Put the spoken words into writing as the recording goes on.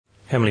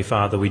Heavenly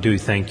Father, we do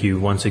thank you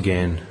once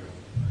again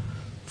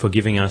for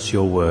giving us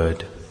your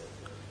word.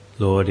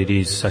 Lord, it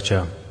is such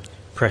a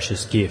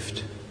precious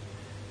gift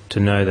to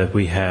know that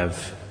we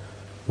have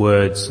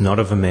words not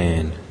of a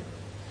man,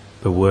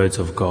 but words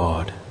of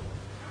God.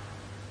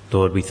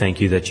 Lord, we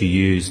thank you that you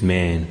used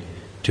man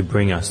to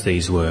bring us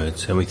these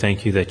words, and we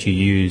thank you that you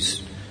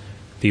used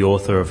the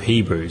author of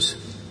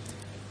Hebrews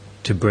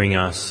to bring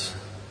us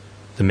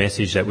the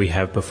message that we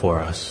have before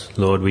us.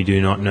 Lord, we do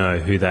not know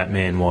who that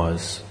man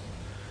was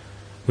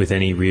with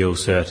any real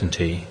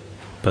certainty,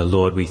 but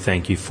Lord, we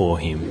thank you for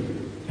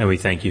him, and we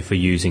thank you for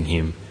using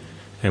him,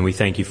 and we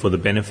thank you for the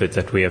benefit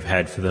that we have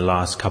had for the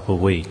last couple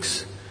of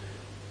weeks,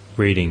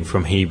 reading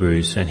from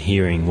Hebrews and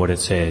hearing what it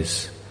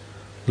says.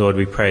 Lord,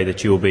 we pray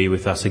that you will be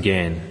with us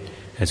again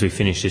as we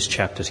finish this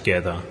chapter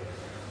together.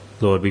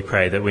 Lord, we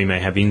pray that we may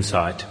have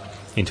insight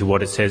into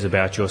what it says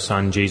about your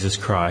Son, Jesus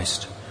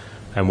Christ,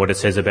 and what it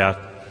says about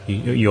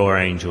your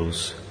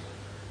angels.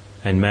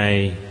 And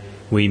may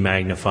we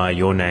magnify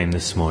your name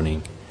this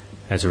morning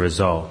as a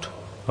result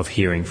of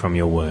hearing from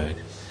your word.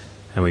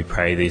 And we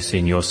pray this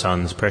in your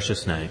Son's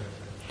precious name.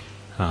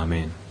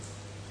 Amen.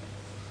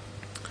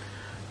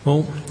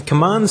 Well,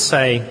 commands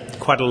say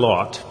quite a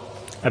lot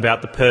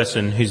about the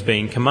person who's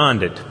being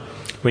commanded.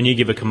 When you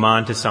give a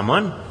command to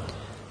someone,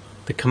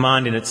 the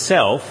command in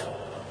itself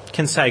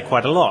can say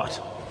quite a lot.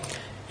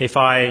 If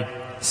I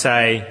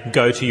say,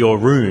 go to your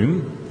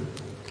room,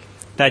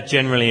 that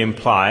generally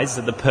implies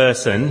that the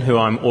person who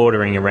I'm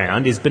ordering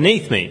around is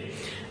beneath me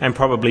and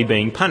probably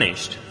being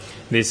punished.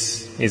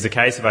 This is the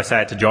case if I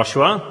say it to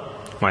Joshua,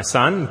 my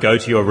son, go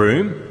to your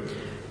room.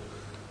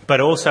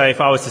 But also if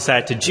I was to say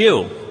it to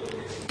Jill,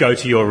 go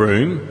to your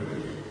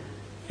room,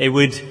 it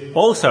would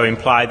also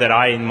imply that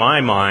I, in my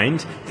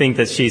mind, think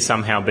that she's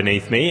somehow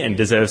beneath me and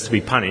deserves to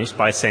be punished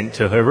by sent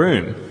to her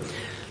room.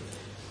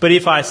 But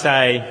if I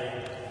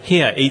say,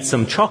 here, eat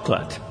some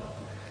chocolate,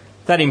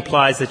 that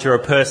implies that you're a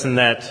person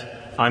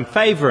that I'm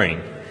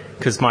favouring,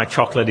 because my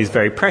chocolate is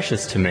very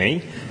precious to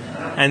me,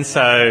 and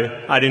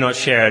so I do not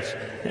share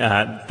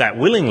it that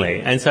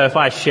willingly. And so if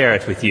I share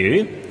it with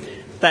you,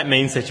 that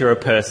means that you're a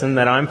person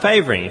that I'm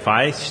favouring. If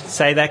I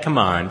say that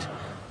command,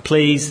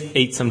 please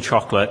eat some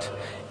chocolate,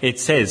 it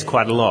says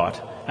quite a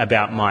lot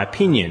about my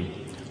opinion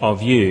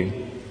of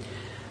you.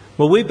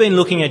 Well, we've been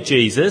looking at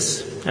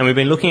Jesus and we've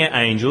been looking at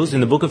angels in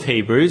the book of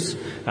Hebrews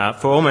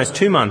for almost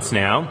 2 months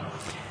now.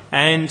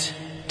 And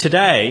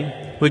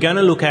today we're going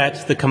to look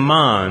at the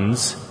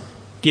commands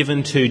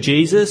given to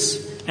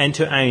Jesus and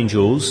to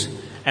angels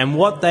and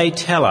what they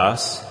tell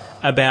us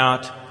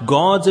about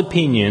God's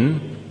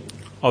opinion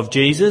of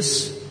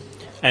Jesus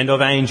and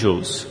of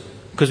angels.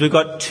 Because we've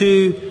got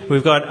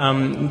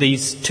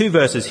these two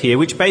verses here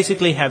which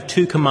basically have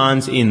two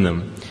commands in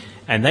them.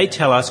 And they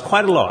tell us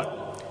quite a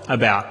lot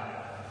about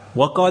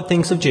what God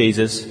thinks of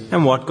Jesus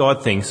and what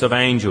God thinks of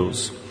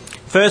angels.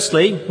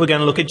 Firstly, we're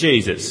going to look at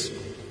Jesus.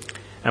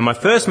 And my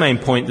first main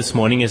point this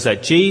morning is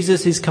that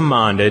Jesus is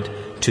commanded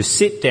to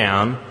sit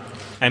down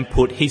and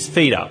put his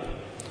feet up.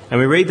 And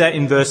we read that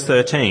in verse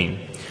 13.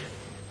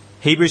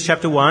 Hebrews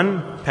chapter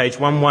 1, page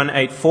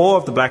 1184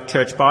 of the Black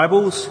Church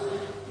Bibles.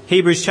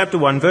 Hebrews chapter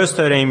 1 verse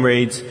 13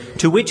 reads,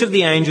 "To which of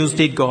the angels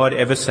did God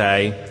ever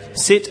say,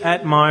 'Sit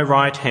at my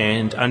right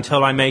hand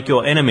until I make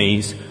your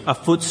enemies a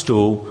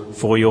footstool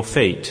for your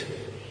feet'?"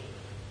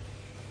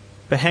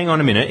 But hang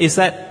on a minute, is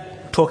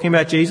that talking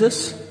about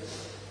Jesus?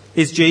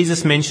 Is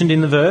Jesus mentioned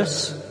in the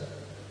verse?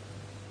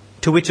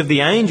 To which of the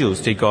angels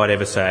did God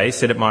ever say,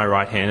 "Sit at my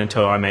right hand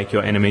until I make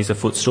your enemies a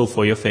footstool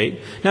for your feet"?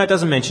 No, it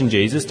doesn't mention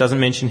Jesus, doesn't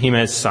mention him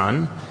as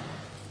son.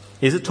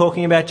 Is it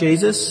talking about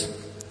Jesus?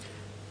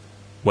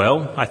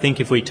 Well, I think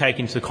if we take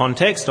into the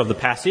context of the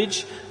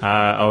passage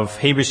of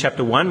Hebrews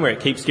chapter 1, where it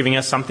keeps giving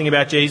us something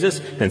about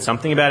Jesus, then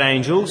something about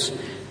angels,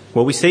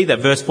 well, we see that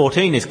verse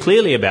 14 is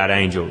clearly about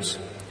angels.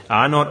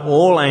 Are not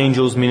all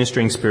angels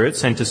ministering spirits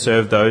sent to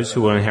serve those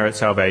who will inherit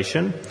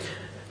salvation?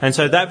 And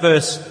so that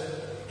verse,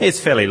 it's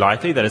fairly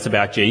likely that it's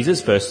about Jesus,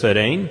 verse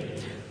 13.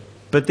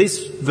 But this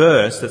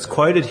verse that's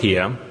quoted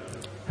here,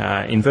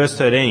 in verse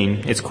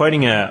 13, it's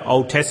quoting an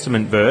Old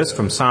Testament verse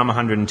from Psalm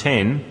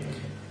 110.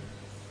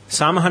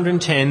 Psalm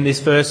 110,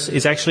 this verse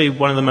is actually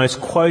one of the most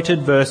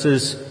quoted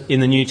verses in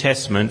the New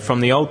Testament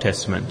from the Old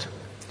Testament.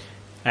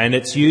 And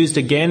it's used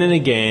again and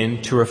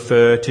again to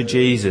refer to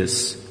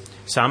Jesus.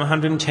 Psalm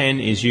 110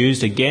 is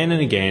used again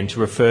and again to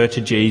refer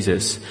to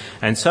Jesus.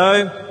 And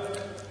so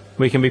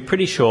we can be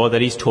pretty sure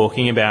that he's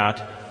talking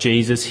about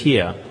Jesus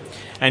here.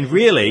 And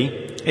really,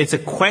 it's a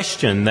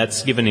question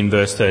that's given in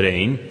verse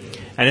 13.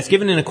 And it's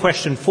given in a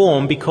question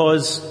form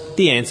because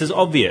the answer's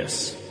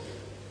obvious.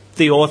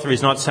 The author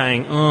is not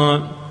saying,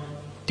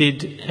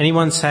 did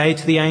anyone say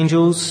to the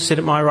angels, "Sit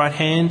at my right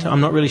hand"?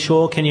 I'm not really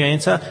sure. Can you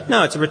answer?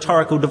 No, it's a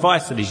rhetorical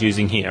device that he's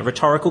using here, a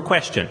rhetorical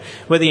question,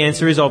 where the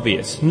answer is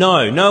obvious.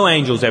 No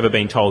angel's ever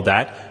been told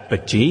that,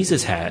 but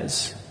Jesus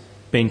has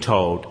been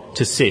told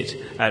to sit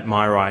at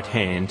my right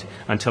hand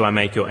until I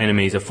make your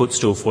enemies a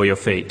footstool for your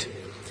feet.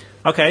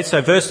 Okay,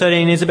 so verse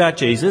 13 is about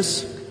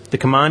Jesus. The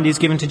command is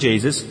given to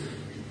Jesus.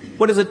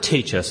 what does it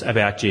teach us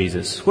about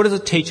Jesus? What does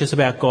it teach us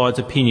about God's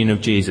opinion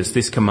of Jesus,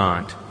 this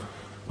command?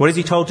 What is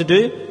he told to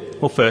do?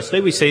 Well,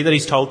 firstly, we see that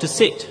he's told to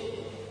sit.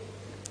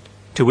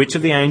 To which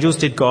of the angels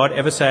did God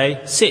ever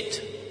say,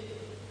 sit?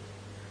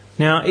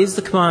 Now, is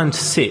the command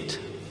sit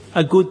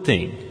a good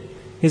thing?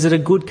 Is it a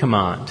good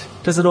command?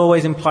 Does it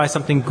always imply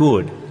something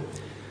good?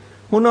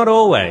 Well, not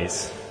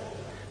always.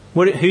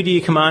 Who do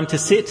you command to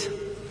sit?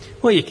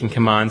 Well, you can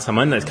command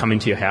someone that's come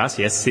into your house,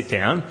 yes, sit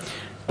down.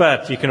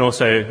 But you can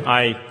also,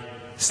 I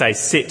say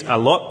sit a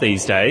lot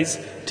these days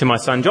to my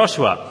son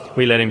Joshua.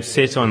 We let him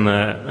sit on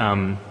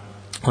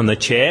the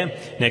chair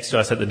next to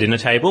us at the dinner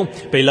table,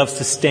 but he loves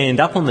to stand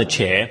up on the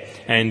chair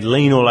and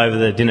lean all over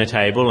the dinner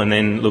table and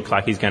then look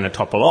like he's going to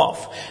topple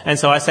off. And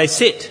so I say,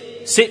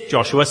 sit,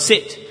 Joshua,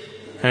 sit.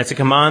 And it's a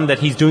command that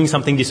he's doing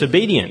something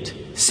disobedient.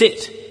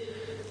 Sit.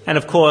 And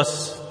of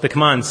course, the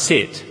command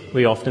sit,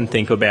 we often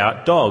think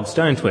about dogs,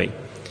 don't we?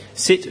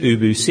 Sit,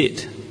 Ubu,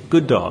 sit.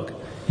 Good dog.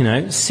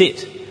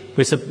 Sit.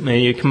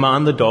 You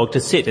command the dog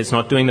to sit. It's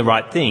not doing the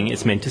right thing.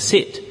 It's meant to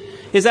sit.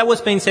 Is that what's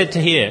being said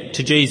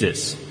to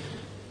Jesus?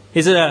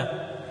 Is it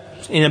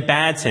in a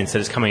bad sense that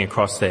it's coming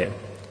across there?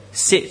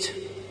 Sit.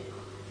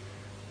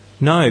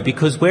 No,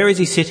 because where is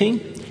he sitting?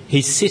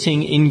 He's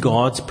sitting in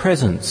God's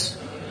presence.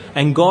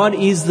 And God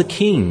is the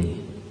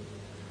king.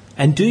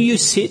 And do you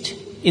sit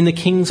in the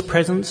king's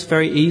presence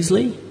very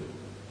easily?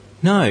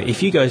 No,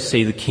 if you go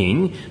see the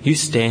king, you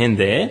stand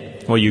there,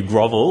 or you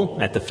grovel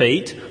at the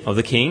feet of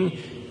the king.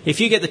 If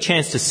you get the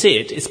chance to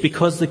sit, it's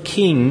because the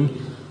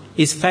king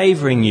is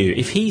favouring you.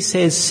 If he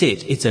says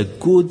sit, it's a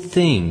good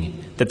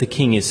thing that the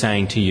king is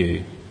saying to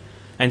you.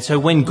 And so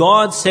when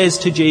God says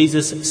to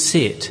Jesus,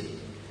 sit,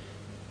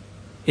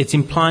 it's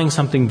implying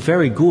something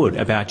very good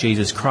about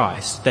Jesus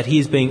Christ, that he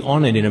is being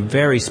honoured in a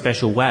very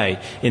special way,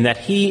 in that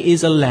he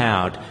is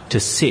allowed to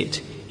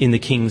sit in the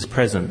king's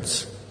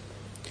presence.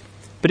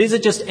 But is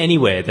it just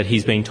anywhere that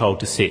he's being told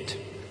to sit?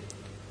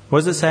 What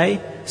does it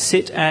say?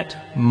 Sit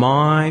at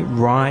my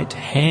right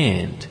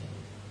hand.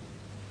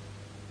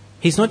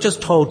 He's not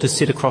just told to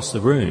sit across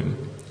the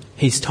room.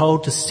 He's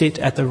told to sit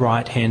at the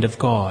right hand of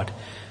God.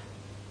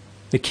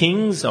 The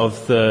kings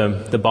of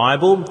the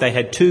Bible, they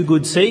had two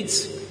good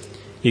seats.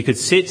 You could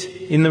sit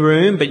in the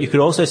room, but you could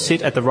also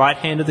sit at the right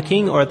hand of the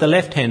king or at the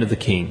left hand of the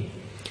king.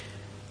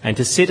 And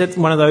to sit at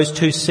one of those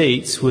two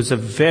seats was a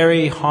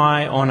very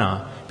high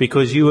honour,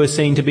 because you were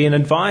seen to be an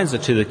advisor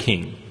to the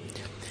king.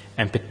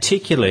 And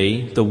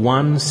particularly the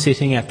one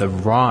sitting at the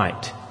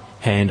right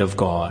hand of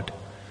God.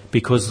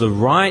 Because the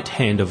right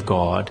hand of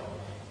God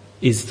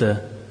is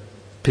the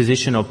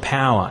position of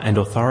power and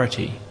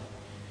authority,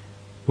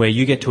 where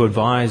you get to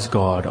advise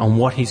God on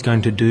what he's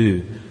going to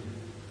do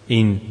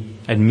in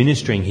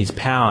administering his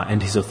power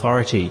and his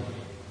authority.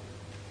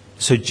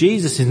 So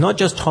Jesus is not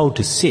just told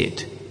to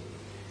sit,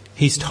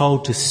 he's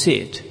told to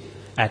sit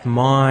at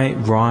my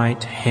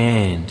right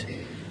hand.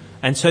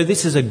 And so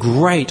this is a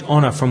great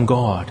honour from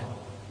God.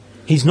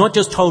 He's not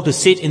just told to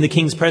sit in the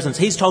king's presence,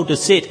 he's told to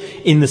sit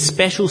in the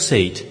special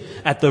seat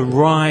at the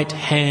right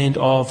hand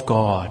of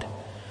God.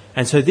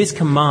 And so this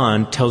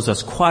command tells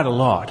us quite a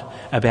lot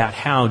about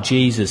how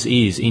Jesus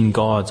is in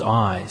God's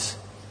eyes.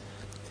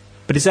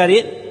 But is that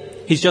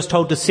it? He's just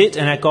told to sit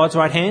and at God's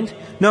right hand?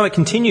 No, it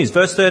continues.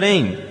 Verse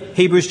 13,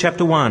 Hebrews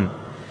chapter 1.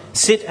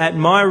 Sit at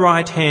my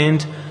right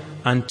hand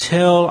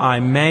until I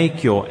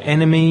make your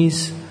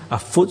enemies a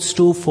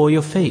footstool for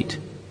your feet.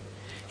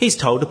 He's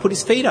told to put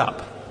his feet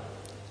up.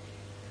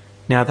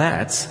 Now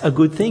that's a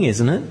good thing,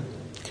 isn't it?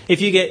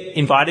 If you get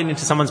invited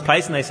into someone's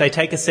place and they say,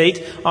 take a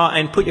seat,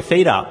 and put your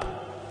feet up.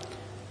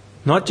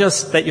 Not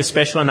just that you're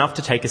special enough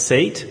to take a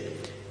seat,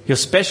 you're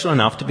special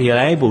enough to be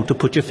able to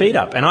put your feet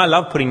up. And I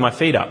love putting my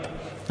feet up.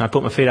 I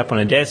put my feet up on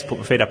a desk, put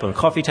my feet up on a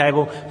coffee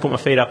table, put my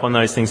feet up on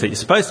those things that you're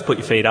supposed to put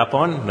your feet up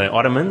on, the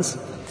ottomans.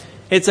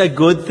 It's a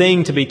good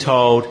thing to be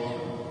told,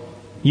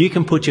 you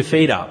can put your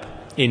feet up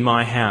in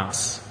my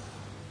house.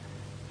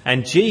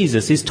 And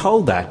Jesus is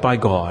told that by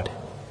God.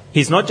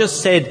 He's not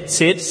just said,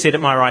 sit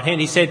at my right hand.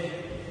 He said,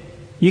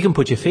 you can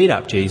put your feet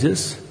up,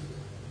 Jesus.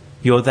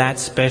 You're that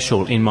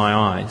special in my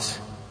eyes.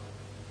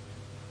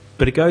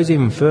 But it goes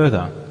even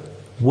further.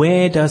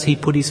 Where does he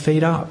put his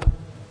feet up?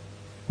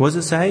 What does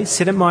it say?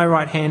 Sit at my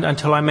right hand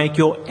until I make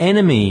your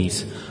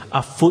enemies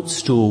a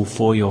footstool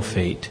for your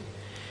feet.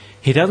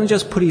 He doesn't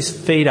just put his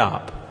feet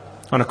up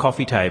on a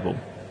coffee table.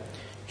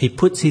 He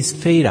puts his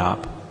feet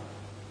up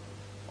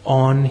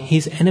on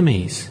his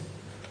enemies,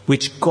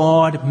 which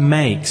God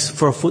makes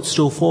for a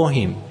footstool for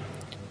him.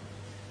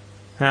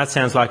 Now, that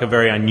sounds like a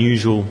very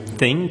unusual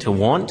thing to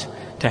want,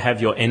 to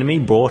have your enemy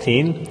brought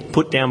in,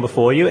 put down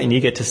before you, and you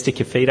get to stick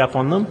your feet up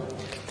on them.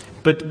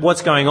 But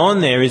what's going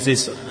on there is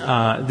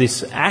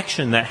this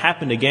action that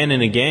happened again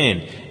and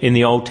again in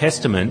the Old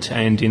Testament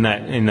and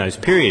in those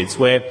periods,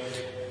 where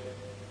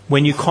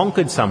when you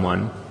conquered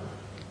someone,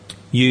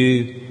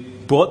 you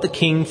brought the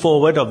king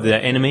forward of the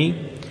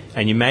enemy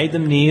and you made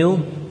them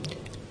kneel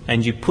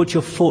and you put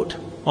your foot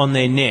on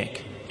their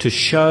neck to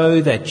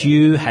show that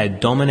you had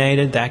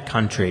dominated that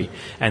country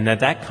and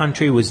that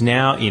country was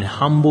now in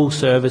humble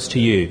service to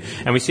you.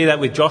 And we see that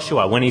with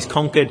Joshua. When he's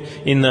conquered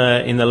in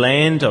the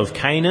land of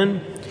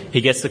Canaan,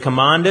 he gets the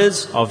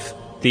commanders of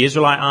the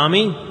Israelite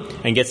army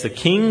and gets the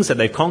kings that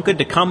they've conquered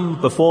to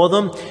come before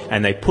them,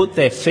 and they put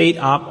their feet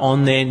up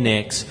on their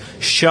necks,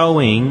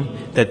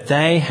 showing that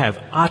they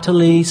have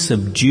utterly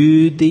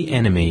subdued the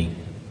enemy.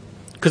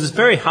 Because it's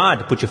very hard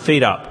to put your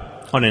feet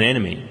up on an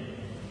enemy.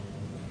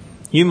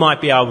 You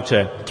might be able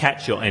to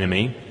catch your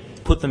enemy,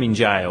 put them in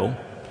jail.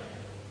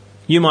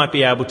 You might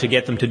be able to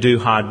get them to do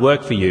hard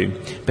work for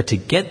you, but to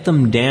get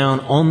them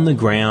down on the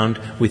ground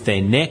with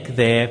their neck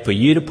there for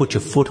you to put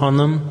your foot on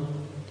them,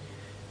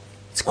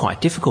 it's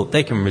quite difficult.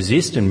 They can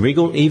resist and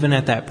wriggle even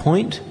at that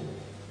point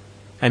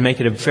and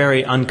make it a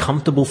very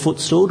uncomfortable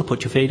footstool to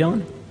put your feet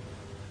on.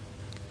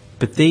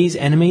 But these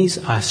enemies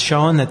are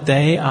shown that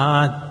they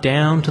are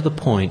down to the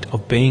point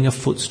of being a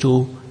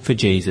footstool for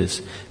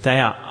Jesus. They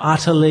are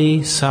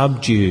utterly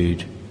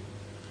subdued.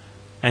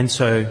 And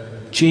so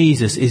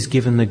Jesus is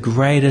given the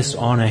greatest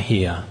honour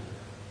here.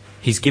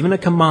 He's given a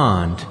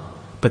command,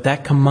 but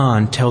that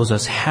command tells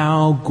us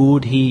how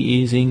good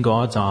he is in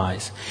God's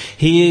eyes.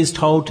 He is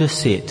told to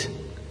sit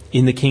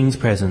in the king's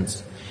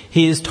presence.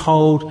 He is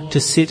told to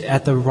sit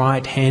at the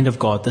right hand of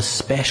God, the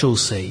special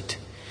seat.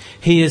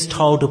 He is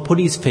told to put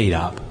his feet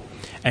up,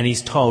 and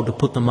he's told to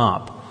put them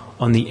up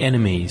on the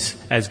enemies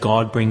as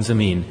God brings them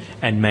in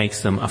and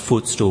makes them a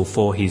footstool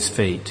for his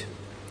feet.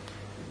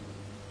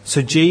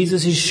 So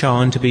Jesus is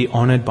shown to be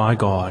honoured by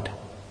God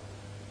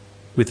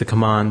with the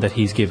command that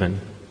he's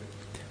given.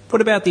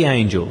 What about the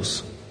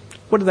angels?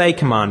 What are they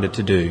commanded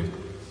to do?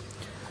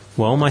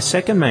 Well, my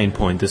second main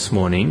point this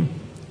morning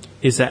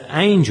is that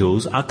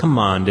angels are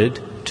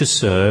commanded to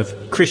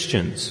serve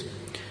Christians.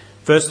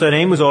 Verse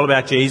 13 was all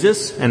about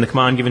Jesus and the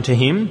command given to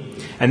him.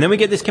 And then we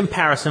get this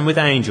comparison with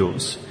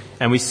angels.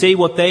 And we see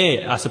what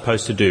they are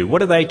supposed to do.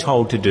 What are they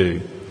told to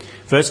do?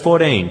 Verse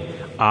 14,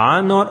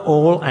 are not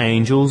all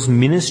angels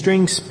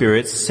ministering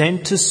spirits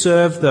sent to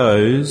serve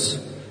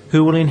those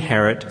who will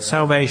inherit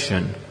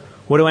salvation?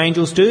 What do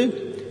angels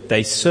do?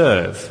 They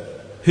serve.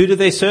 Who do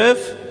they serve?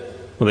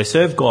 Well, they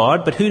serve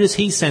God, but who does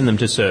he send them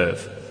to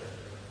serve?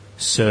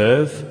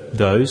 Serve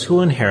those who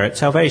will inherit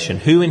salvation.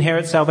 Who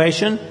inherits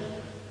salvation?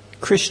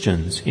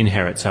 Christians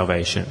inherit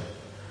salvation.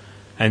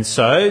 And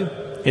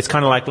so it's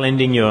kind of like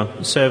lending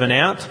your servant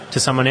out to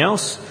someone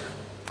else.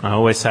 I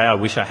always say I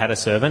wish I had a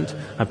servant.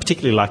 I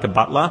particularly like a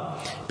butler.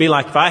 It'd be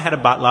like if I had a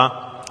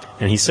butler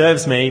and he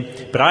serves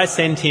me, but I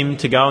send him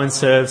to go and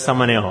serve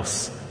someone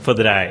else for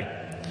the day.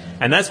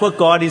 And that's what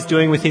God is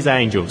doing with his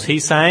angels.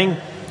 He's saying,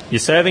 you're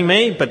serving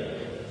me, but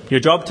your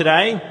job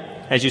today,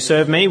 as you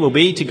serve me, will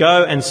be to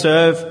go and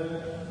serve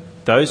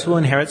those who will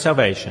inherit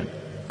salvation,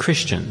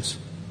 Christians.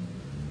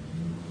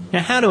 Now,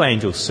 how do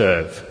angels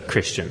serve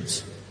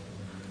Christians?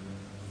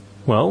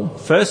 Well,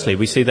 firstly,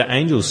 we see that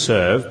angels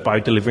serve by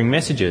delivering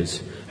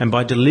messages and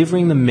by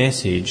delivering the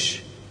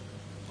message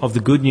of the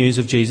good news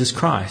of Jesus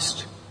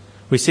Christ.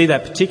 We see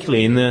that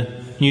particularly in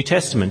the New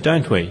Testament,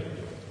 don't we?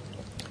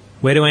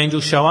 Where do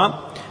angels show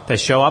up? They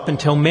show up and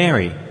tell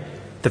Mary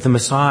that the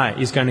Messiah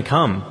is going to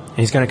come, and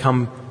he's going to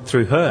come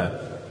through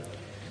her.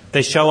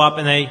 They show up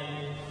and they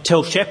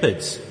tell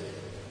shepherds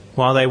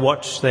while they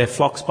watch their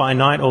flocks by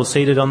night all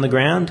seated on the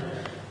ground.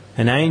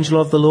 An angel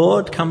of the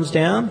Lord comes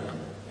down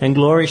and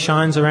glory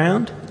shines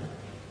around.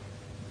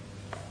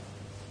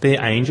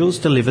 The angels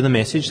deliver the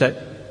message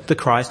that the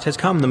Christ has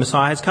come, the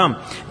Messiah has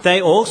come.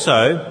 They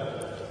also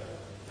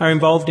are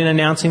involved in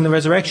announcing the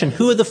resurrection.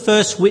 Who are the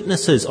first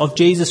witnesses of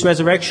Jesus'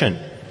 resurrection?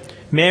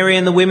 Mary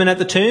and the women at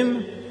the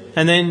tomb?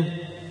 And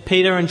then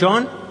Peter and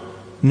John?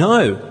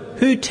 No.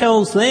 Who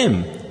tells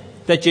them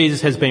that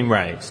Jesus has been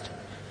raised?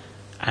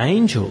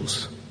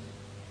 Angels.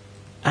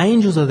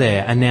 Angels are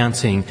there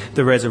announcing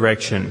the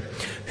resurrection.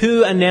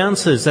 Who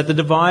announces that the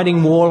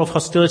dividing wall of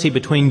hostility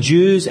between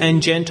Jews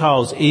and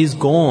Gentiles is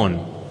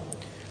gone?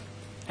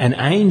 An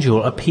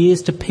angel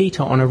appears to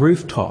Peter on a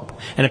rooftop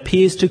and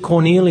appears to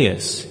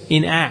Cornelius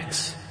in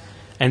Acts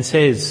and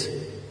says,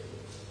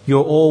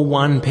 you're all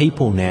one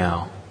people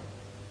now.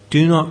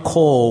 Do not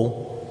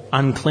call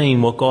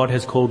unclean what God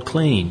has called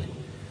clean.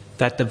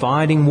 That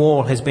dividing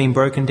wall has been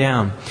broken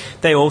down.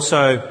 They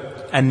also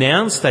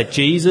announce that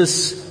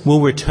Jesus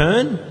will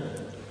return.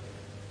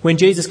 When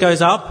Jesus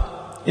goes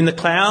up in the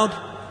cloud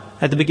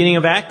at the beginning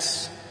of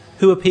Acts,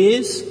 who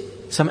appears?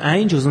 Some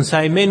angels, and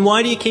say, men,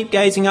 why do you keep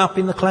gazing up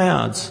in the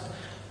clouds?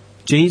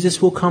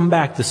 Jesus will come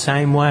back the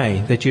same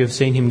way that you have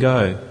seen him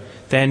go.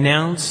 They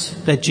announce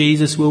that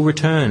Jesus will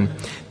return.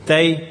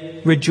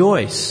 They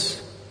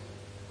rejoice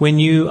when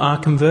you are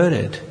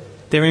converted.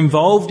 They're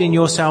involved in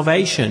your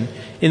salvation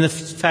in the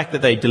fact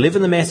that they deliver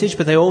the message,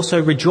 but they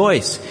also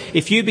rejoice.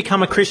 If you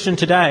become a Christian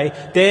today,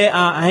 there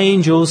are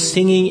angels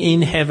singing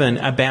in heaven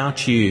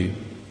about you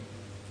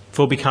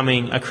for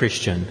becoming a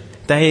Christian.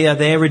 They are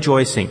there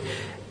rejoicing.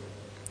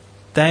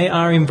 They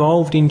are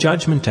involved in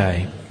Judgment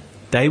Day.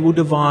 They will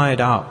divide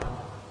up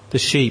the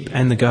sheep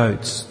and the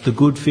goats, the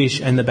good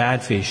fish and the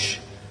bad fish.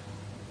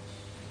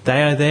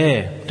 They are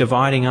there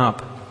dividing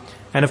up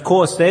And of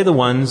course, they're the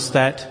ones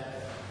that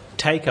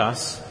take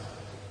us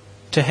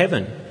to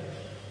heaven.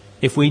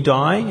 If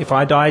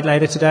I died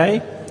later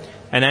today,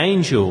 an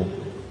angel,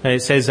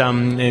 it says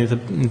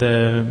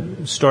the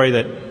story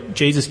that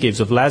Jesus gives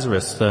of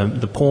Lazarus,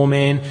 the poor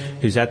man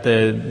who's at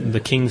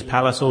the king's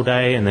palace all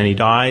day, and then he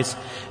dies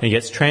and he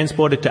gets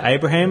transported to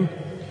Abraham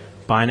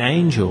by an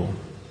angel,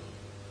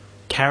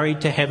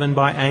 carried to heaven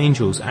by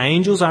angels.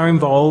 Angels are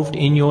involved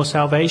in your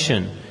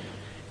salvation,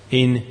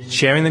 in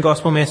sharing the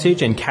gospel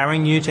message and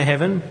carrying you to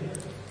heaven.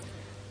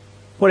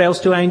 What else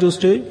do angels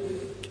do?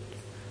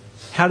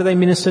 How do they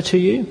minister to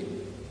you?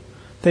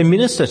 They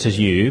minister to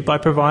you by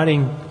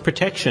providing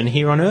protection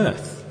here on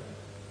earth.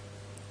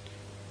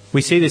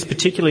 We see this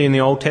particularly in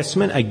the Old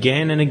Testament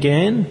again and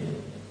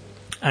again.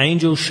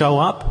 Angels show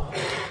up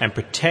and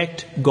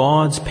protect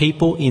God's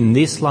people in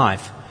this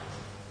life.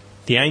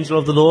 The angel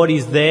of the Lord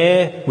is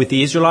there with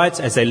the Israelites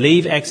as they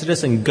leave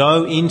Exodus and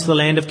go into the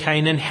land of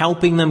Canaan,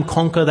 helping them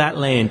conquer that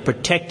land,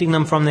 protecting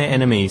them from their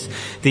enemies.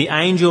 The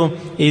angel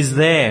is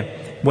there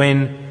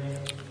when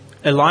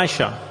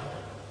Elisha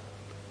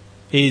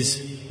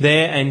is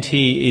there and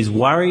he is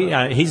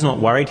worried. He's not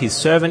worried. His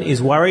servant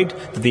is worried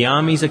that the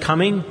armies are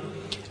coming.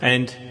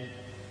 And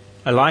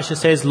Elisha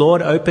says,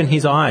 Lord, open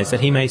his eyes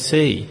that he may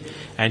see.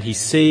 And he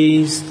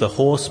sees the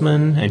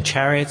horsemen and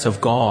chariots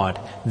of God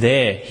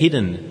there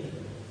hidden.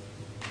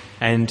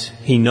 And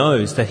he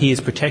knows that he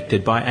is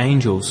protected by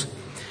angels.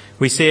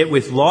 We see it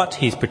with Lot.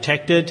 He's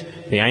protected.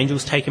 The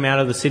angels take him out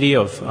of the city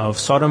of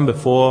Sodom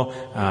before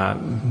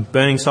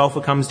burning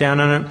sulfur comes down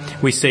on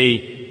it. We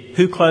see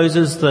who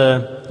closes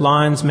the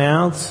lions'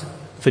 mouths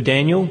for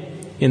Daniel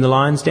in the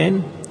lion's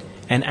den?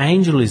 An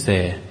angel is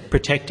there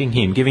protecting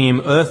him, giving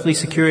him earthly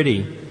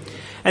security.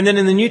 And then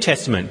in the New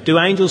Testament, do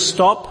angels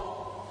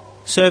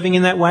stop serving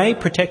in that way,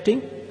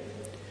 protecting?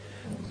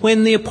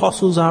 When the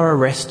apostles are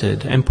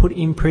arrested and put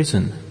in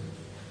prison,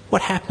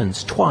 what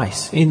happens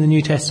twice in the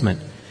New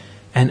Testament?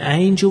 An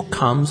angel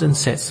comes and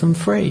sets them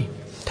free,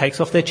 takes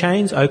off their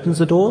chains, opens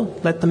the door,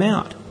 let them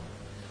out,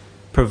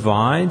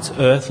 provides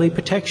earthly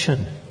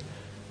protection.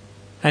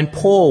 And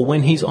Paul,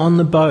 when he's on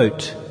the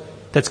boat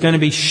that's going to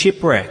be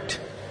shipwrecked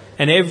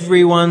and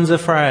everyone's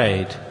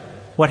afraid,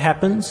 what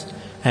happens?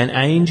 An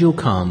angel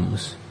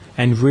comes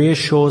and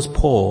reassures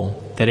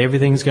Paul that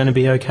everything's going to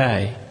be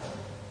okay.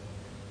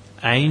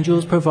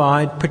 Angels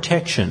provide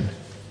protection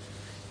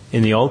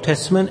in the Old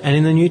Testament and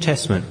in the New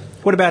Testament.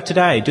 What about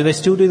today? Do they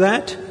still do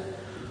that?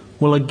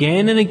 Well,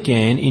 again and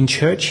again in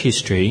church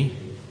history,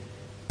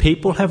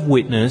 people have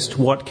witnessed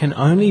what can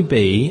only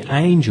be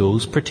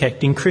angels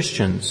protecting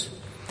Christians.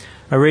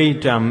 I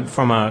read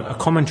from a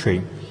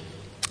commentary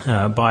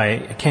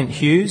by Kent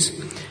Hughes.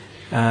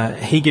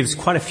 He gives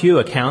quite a few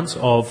accounts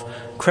of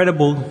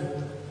credible,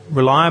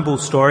 reliable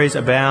stories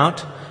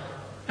about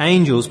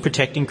angels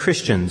protecting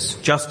Christians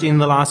just in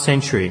the last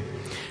century.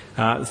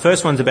 The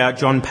first one's about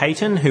John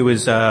Peyton, who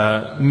was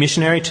a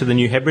missionary to the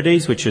New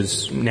Hebrides, which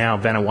is now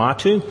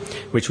Vanuatu,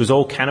 which was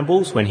all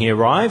cannibals when he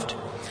arrived.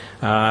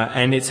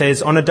 And it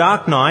says, on a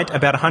dark night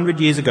about 100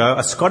 years ago,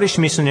 a Scottish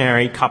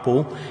missionary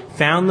couple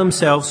found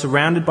themselves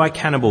surrounded by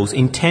cannibals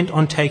intent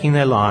on taking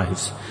their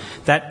lives.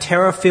 That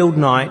terror-filled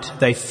night,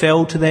 they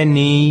fell to their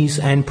knees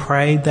and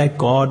prayed that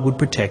God would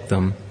protect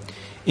them.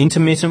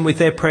 Intermittent with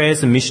their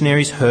prayers, the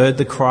missionaries heard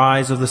the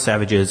cries of the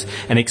savages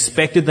and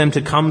expected them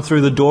to come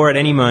through the door at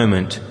any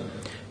moment.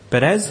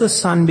 But as the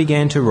sun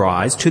began to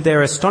rise, to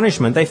their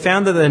astonishment, they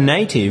found that the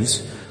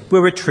natives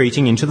were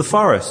retreating into the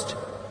forest.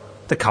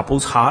 The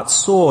couple's hearts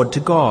soared to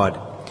God.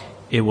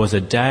 It was a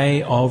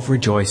day of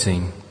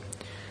rejoicing.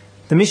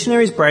 The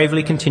missionaries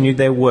bravely continued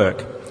their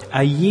work.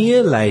 A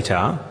year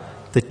later,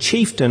 the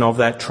chieftain of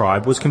that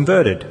tribe was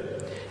converted.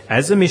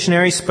 As the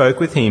missionary spoke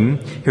with him,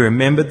 he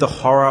remembered the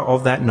horror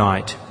of that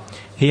night.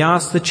 He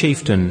asked the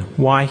chieftain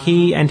why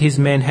he and his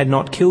men had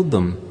not killed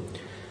them.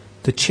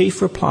 The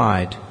chief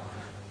replied,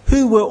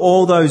 "Who were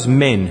all those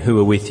men who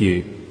were with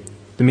you?"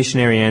 The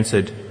missionary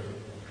answered,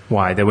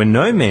 "Why, there were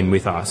no men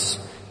with us.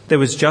 There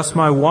was just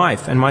my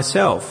wife and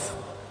myself."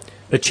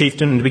 The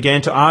chieftain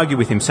began to argue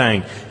with him,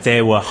 saying,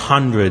 "There were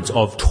hundreds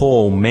of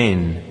tall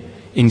men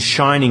in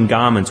shining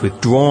garments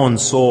with drawn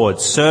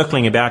swords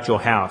circling about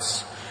your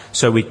house,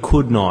 so we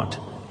could not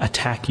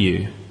attack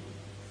you."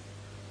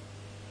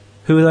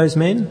 Who are those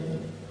men?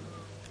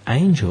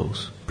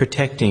 Angels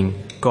protecting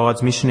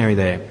God's missionary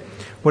there.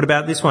 What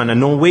about this one? A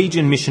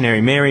Norwegian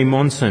missionary, Mary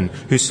Monson,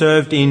 who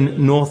served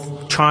in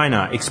North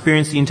China,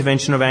 experienced the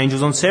intervention of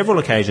angels on several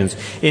occasions.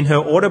 In her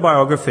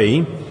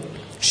autobiography,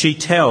 she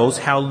tells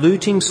how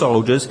looting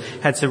soldiers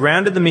had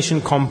surrounded the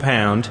mission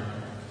compound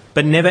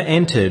but never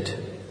entered,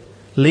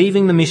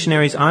 leaving the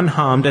missionaries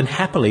unharmed and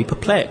happily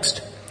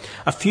perplexed.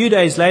 A few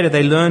days later,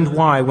 they learned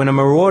why when a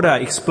marauder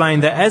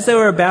explained that as they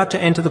were about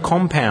to enter the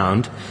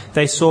compound,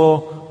 they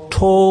saw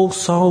tall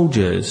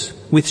soldiers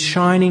with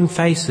shining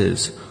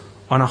faces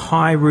on a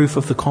high roof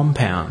of the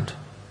compound.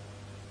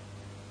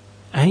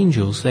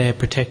 Angels there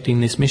protecting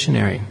this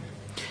missionary.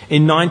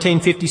 In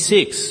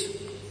 1956,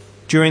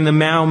 during the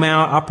Mau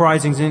Mau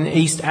uprisings in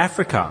East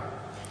Africa,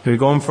 who had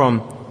gone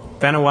from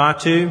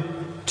Vanuatu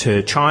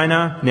to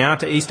China, now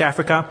to East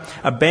Africa,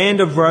 a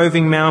band of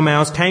roving Mau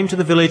Maus came to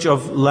the village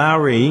of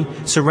Lauri,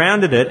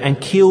 surrounded it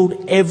and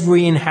killed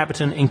every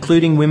inhabitant,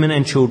 including women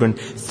and children,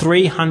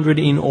 300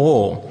 in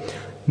all.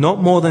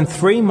 Not more than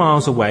 3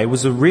 miles away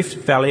was the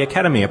Rift Valley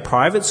Academy, a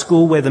private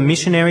school where the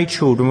missionary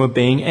children were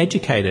being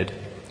educated.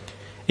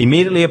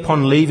 Immediately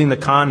upon leaving the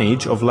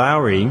carnage of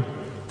Lauri,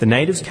 the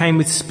natives came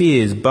with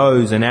spears,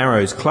 bows and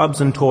arrows,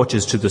 clubs and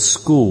torches to the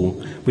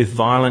school with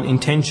violent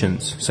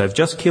intentions. So they've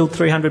just killed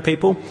 300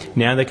 people,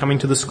 now they're coming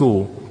to the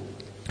school.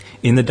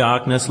 In the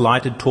darkness,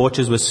 lighted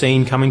torches were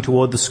seen coming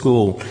toward the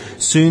school.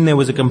 Soon there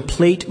was a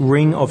complete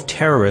ring of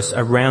terrorists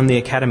around the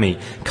academy,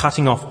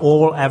 cutting off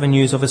all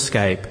avenues of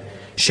escape.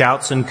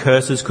 Shouts and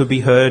curses could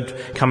be heard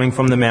coming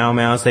from the Mau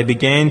Maus. They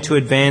began to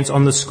advance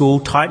on the school,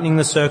 tightening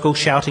the circle,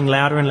 shouting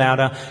louder and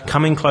louder,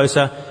 coming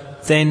closer.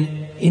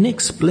 Then,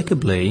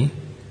 inexplicably,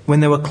 when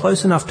they were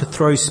close enough to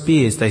throw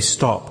spears, they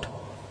stopped.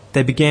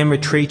 They began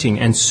retreating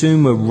and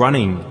soon were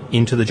running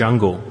into the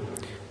jungle.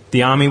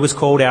 The army was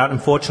called out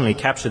and fortunately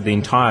captured the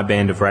entire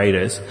band of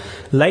raiders.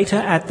 Later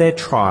at their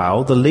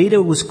trial, the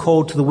leader was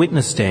called to the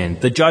witness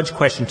stand. The judge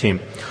questioned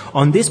him.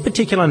 "On this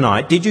particular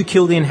night, did you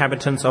kill the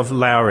inhabitants of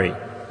Lauri?"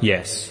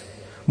 "Yes."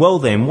 "Well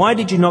then, why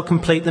did you not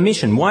complete the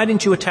mission? Why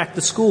didn't you attack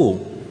the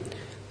school?"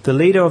 The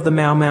leader of the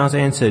Mau Maus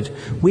answered,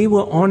 "We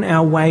were on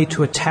our way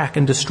to attack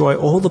and destroy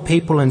all the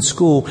people in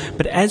school,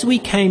 but as we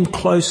came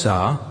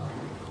closer,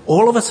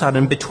 all of a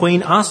sudden,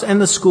 between us and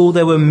the school,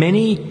 there were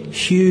many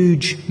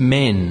huge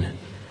men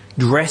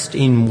dressed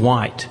in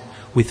white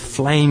with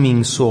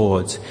flaming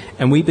swords,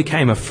 and we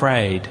became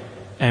afraid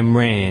and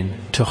ran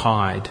to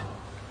hide."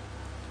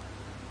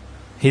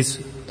 Here's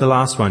the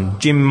last one.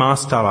 Jim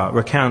Marsteller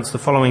recounts the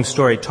following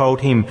story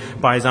told him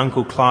by his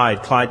uncle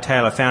Clyde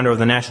Taylor, founder of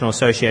the National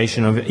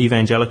Association of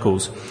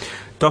Evangelicals.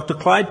 Dr.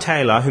 Clyde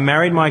Taylor, who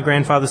married my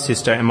grandfather's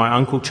sister, and my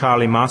uncle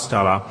Charlie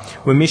Marsteller,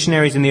 were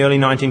missionaries in the early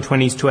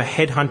 1920s to a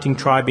headhunting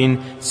tribe in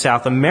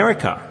South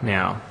America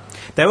now.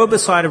 They were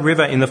beside a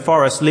river in the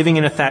forest, living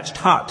in a thatched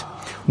hut.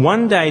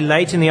 One day,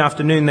 late in the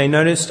afternoon, they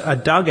noticed a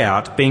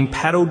dugout being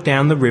paddled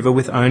down the river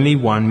with only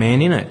one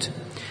man in it.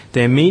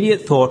 Their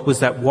immediate thought was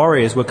that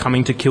warriors were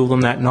coming to kill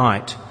them that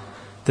night.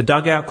 The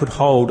dugout could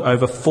hold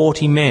over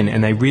 40 men,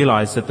 and they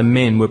realised that the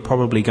men were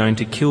probably going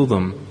to kill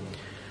them.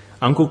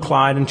 Uncle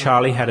Clyde and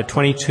Charlie had a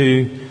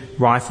 .22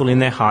 rifle in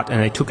their hut,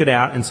 and they took it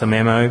out and some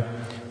ammo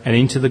and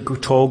into the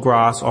tall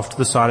grass off to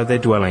the side of their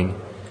dwelling.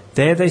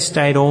 There they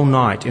stayed all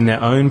night in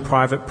their own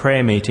private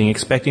prayer meeting,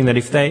 expecting that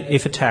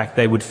if attacked,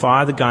 they would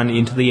fire the gun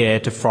into the air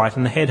to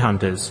frighten the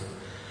headhunters.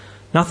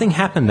 Nothing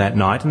happened that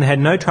night, and they had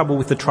no trouble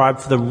with the tribe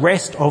for the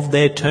rest of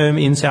their term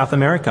in South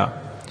America.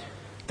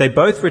 They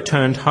both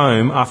returned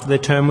home after their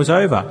term was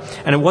over,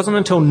 and it wasn't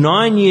until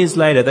 9 years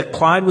later that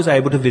Clyde was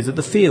able to visit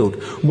the field.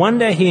 One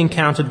day he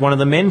encountered one of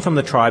the men from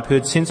the tribe who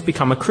had since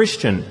become a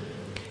Christian.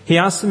 He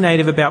asked the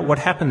native about what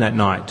happened that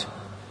night.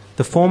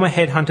 The former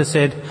headhunter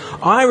said,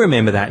 "I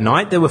remember that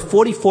night. There were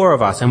 44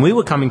 of us, and we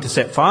were coming to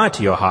set fire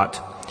to your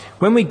hut.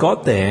 When we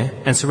got there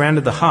and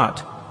surrounded the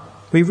hut,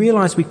 we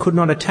realised we could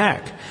not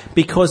attack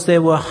because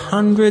there were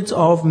hundreds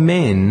of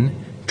men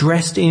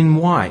dressed in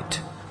white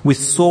with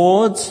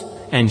swords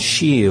and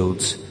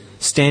shields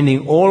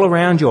standing all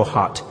around your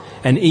hut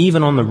and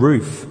even on the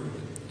roof.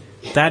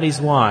 That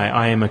is why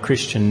I am a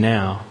Christian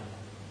now."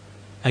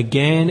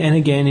 Again and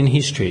again in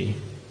history,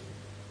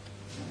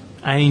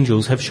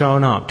 angels have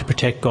shown up to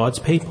protect God's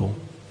people.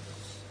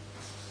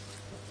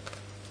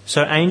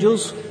 So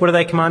angels, what are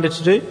they commanded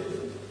to do?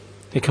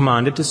 They're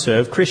commanded to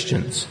serve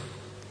Christians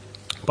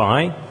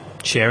by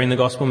sharing the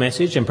gospel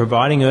message and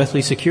providing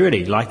earthly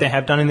security, like they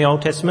have done in the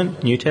Old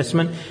Testament, New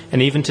Testament,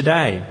 and even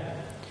today.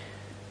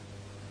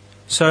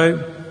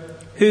 So,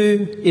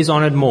 who is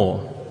honoured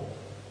more?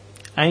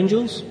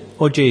 Angels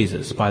or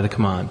Jesus by the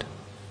command?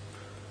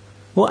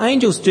 Well,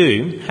 angels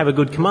do have a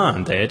good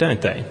command there,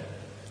 don't they?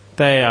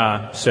 They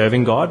are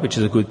serving God, which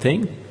is a good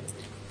thing,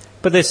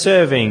 but they're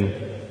serving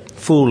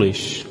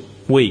foolish,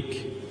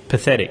 weak,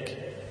 pathetic,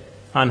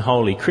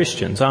 unholy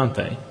Christians, aren't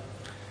they?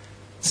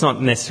 It's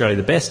not necessarily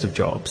the best of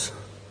jobs.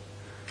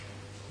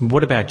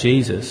 What about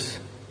Jesus?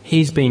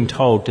 He's been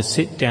told to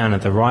sit down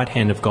at the right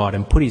hand of God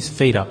and put his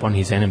feet up on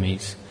his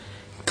enemies.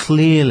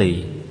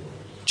 Clearly,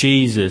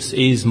 Jesus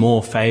is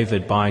more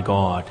favoured by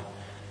God.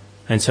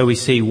 And so we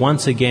see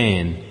once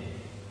again,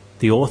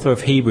 the author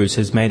of Hebrews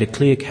has made a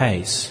clear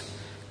case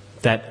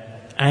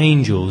that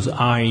angels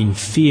are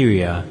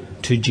inferior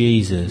to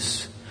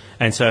Jesus.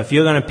 And so if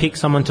you're going to pick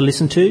someone to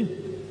listen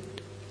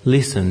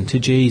to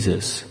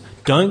Jesus.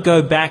 Don't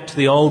go back to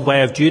the old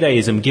way of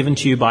Judaism given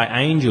to you by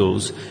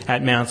angels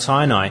at Mount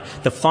Sinai.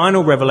 The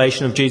final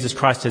revelation of Jesus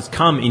Christ has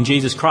come in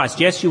Jesus Christ.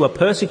 Yes, you are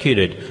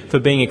persecuted for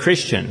being a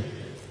Christian,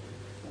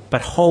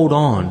 but hold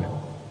on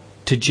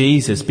to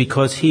Jesus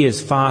because he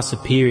is far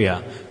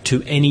superior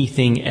to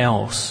anything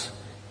else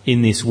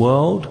in this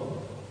world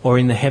or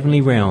in the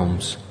heavenly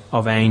realms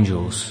of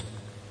angels.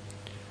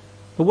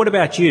 But what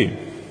about you?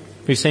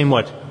 We've seen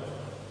what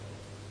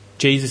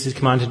Jesus is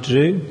commanded to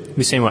do.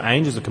 We've seen what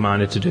angels are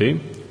commanded to do.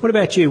 What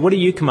about you? What are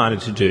you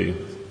commanded to do?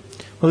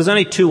 Well, there's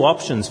only two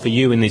options for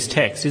you in this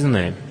text, isn't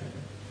there?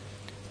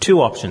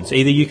 Two options.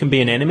 Either you can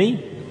be an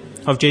enemy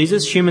of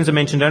Jesus. Humans are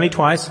mentioned only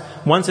twice.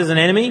 Once as an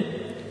enemy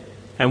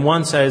and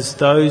once as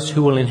those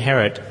who will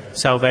inherit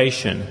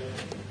salvation.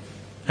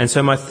 And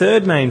so my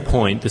third main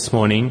point this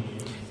morning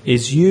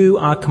is you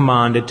are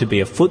commanded to be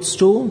a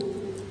footstool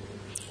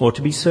or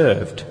to be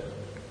served.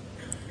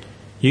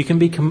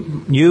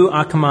 You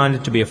are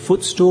commanded to be a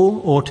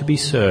footstool or to be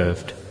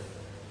served.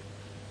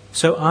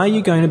 So are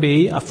you going to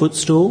be a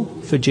footstool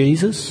for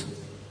Jesus?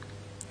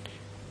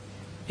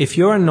 If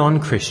you're a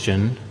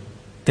non-Christian,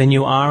 then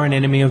you are an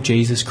enemy of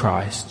Jesus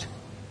Christ.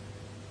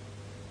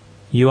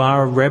 You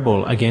are a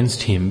rebel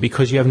against him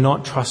because you have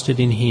not trusted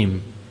in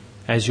him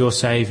as your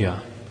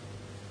Saviour.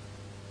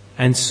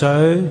 And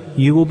so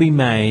you will be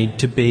made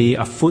to be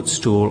a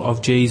footstool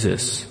of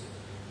Jesus.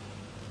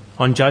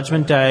 On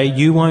Judgment Day,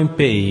 you won't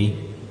be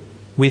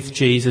with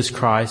Jesus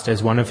Christ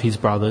as one of his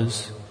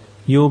brothers.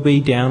 You'll be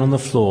down on the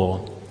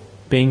floor,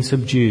 being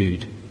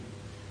subdued.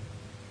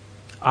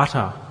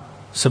 Utter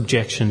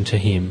subjection to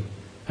him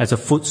as a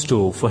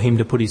footstool for him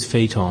to put his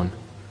feet on.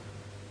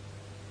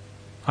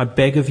 I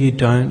beg of you,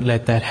 don't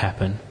let that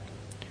happen.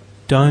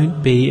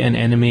 Don't be an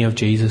enemy of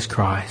Jesus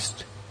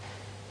Christ.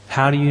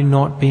 How do you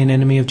not be an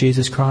enemy of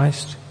Jesus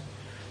Christ?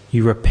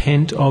 You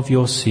repent of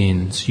your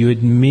sins. You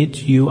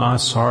admit you are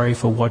sorry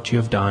for what you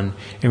have done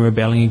in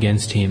rebelling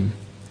against him.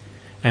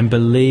 And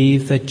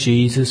believe that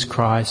Jesus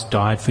Christ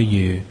died for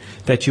you,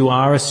 that you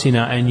are a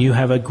sinner and you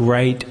have a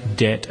great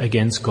debt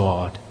against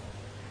God.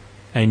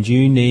 And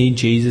you need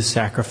Jesus'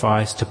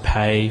 sacrifice to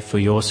pay for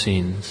your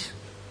sins.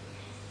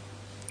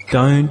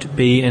 Don't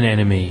be an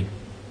enemy.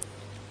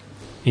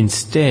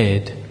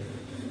 Instead,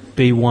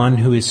 be one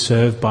who is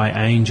served by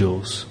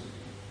angels.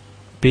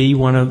 Be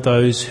one of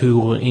those who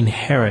will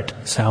inherit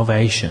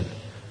salvation.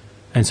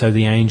 And so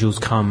the angels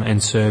come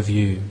and serve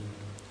you.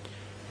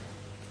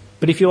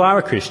 But if you are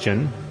a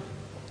Christian,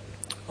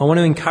 I want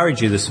to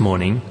encourage you this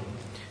morning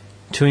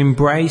to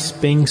embrace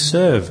being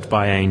served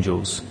by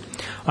angels.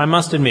 I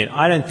must admit,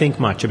 I don't think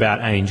much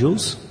about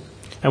angels.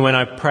 And when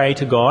I pray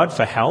to God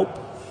for help,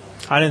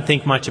 I don't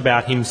think much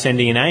about him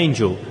sending an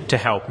angel to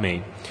help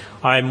me.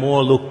 I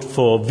more look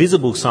for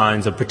visible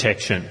signs of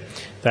protection,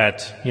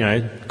 that,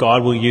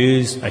 God will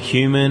use a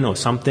human or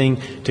something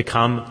to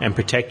come and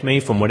protect me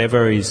from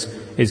whatever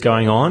is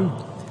going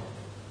on.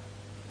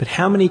 But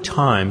how many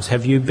times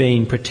have you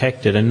been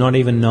protected and not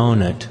even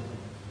known it?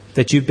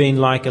 That you've been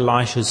like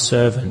Elisha's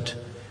servant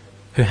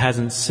who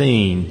hasn't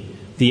seen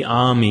the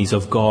armies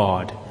of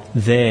God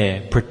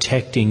there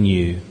protecting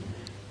you.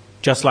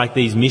 Just like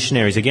these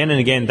missionaries, again and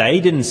again,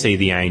 they didn't see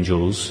the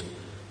angels,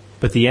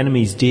 but the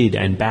enemies did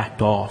and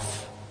backed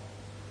off.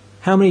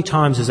 How many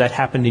times has that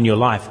happened in your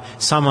life?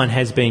 Someone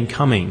has been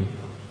coming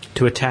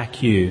to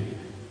attack you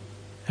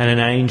and an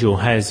angel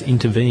has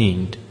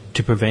intervened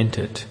to prevent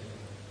it.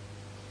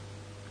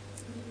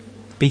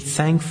 Be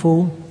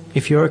thankful,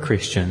 if you're a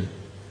Christian,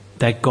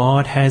 that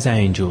God has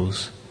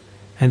angels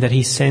and that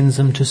he sends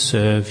them to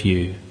serve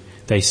you.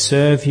 They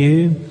serve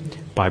you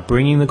by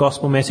bringing the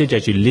gospel message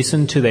as you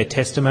listen to their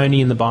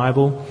testimony in the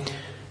Bible,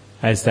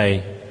 as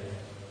they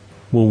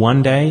will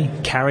one day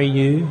carry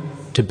you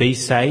to be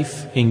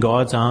safe in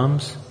God's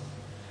arms.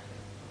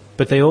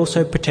 But they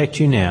also protect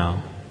you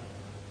now.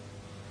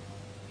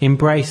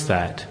 Embrace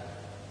that.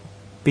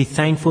 Be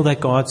thankful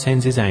that God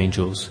sends his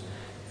angels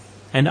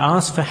and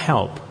ask for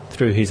help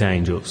through his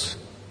angels.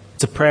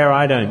 It's a prayer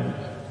I don't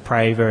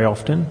pray very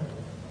often,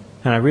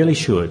 and I really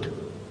should.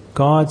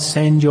 God,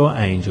 send your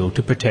angel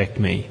to protect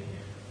me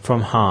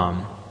from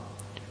harm.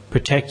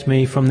 Protect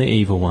me from the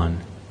evil one.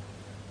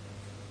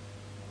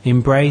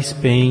 Embrace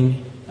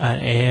being an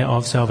heir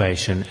of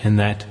salvation and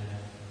that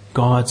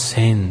God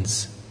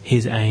sends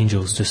his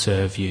angels to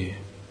serve you.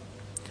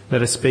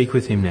 Let us speak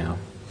with him now.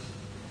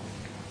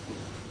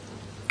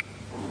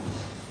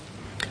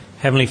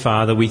 Heavenly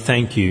Father, we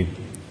thank you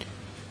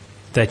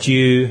that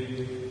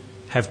you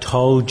have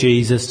told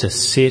Jesus to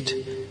sit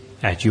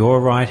at your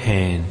right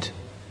hand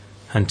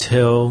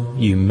until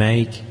you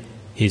make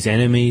his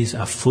enemies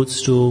a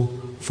footstool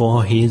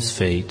for his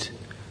feet.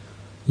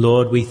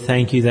 Lord, we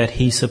thank you that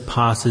he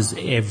surpasses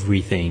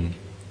everything,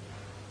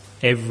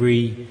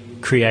 every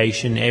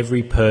creation,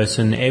 every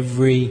person,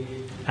 every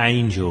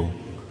angel.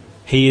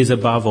 He is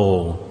above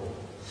all.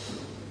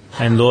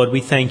 And Lord,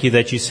 we thank you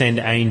that you send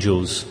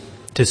angels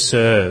to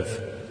serve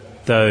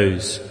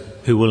those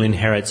who will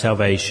inherit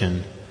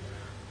salvation.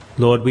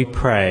 Lord, we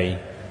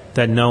pray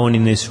that no one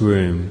in this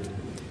room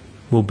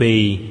will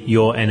be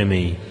your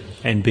enemy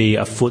and be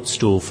a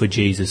footstool for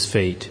Jesus'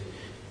 feet.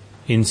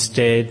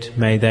 Instead,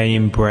 may they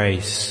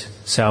embrace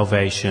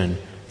salvation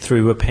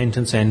through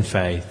repentance and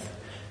faith,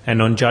 and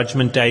on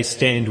Judgment Day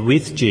stand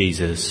with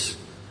Jesus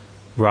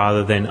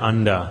rather than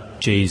under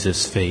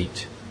Jesus'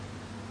 feet.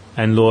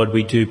 And Lord,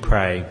 we do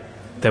pray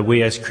that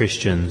we as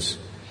Christians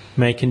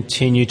may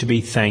continue to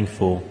be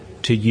thankful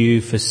to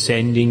you for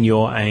sending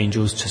your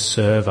angels to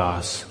serve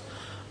us.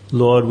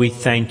 Lord, we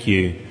thank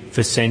you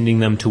for sending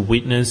them to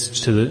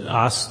witness to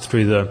us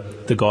through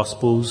the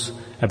Gospels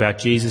about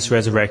Jesus'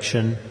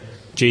 resurrection,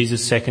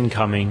 Jesus' second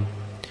coming.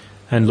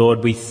 And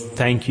Lord, we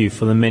thank you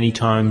for the many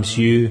times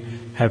you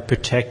have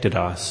protected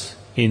us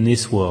in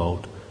this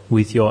world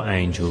with your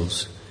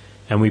angels.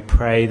 And we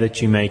pray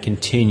that you may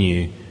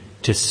continue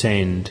to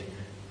send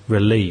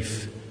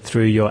relief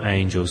through your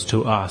angels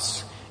to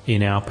us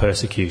in our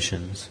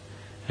persecutions.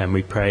 And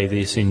we pray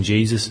this in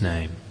Jesus'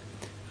 name.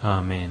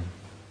 Amen.